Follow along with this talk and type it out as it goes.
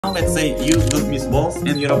Now let's say you don't miss balls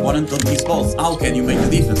and your opponent don't miss balls. How can you make a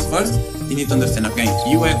difference? First, you need to understand, okay,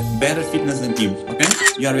 you have better fitness than him, okay?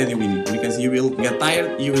 You are already winning because you will get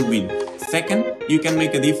tired, you will win. Second, you can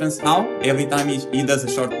make a difference. How? Every time he does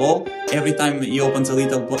a short ball, every time he opens a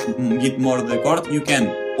little bit more the court, you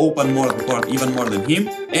can open more the court, even more than him,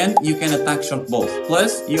 and you can attack short balls.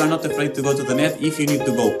 Plus, you are not afraid to go to the net if you need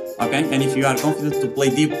to go, okay? And if you are confident to play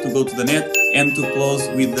deep, to go to the net and to close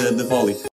with the volley.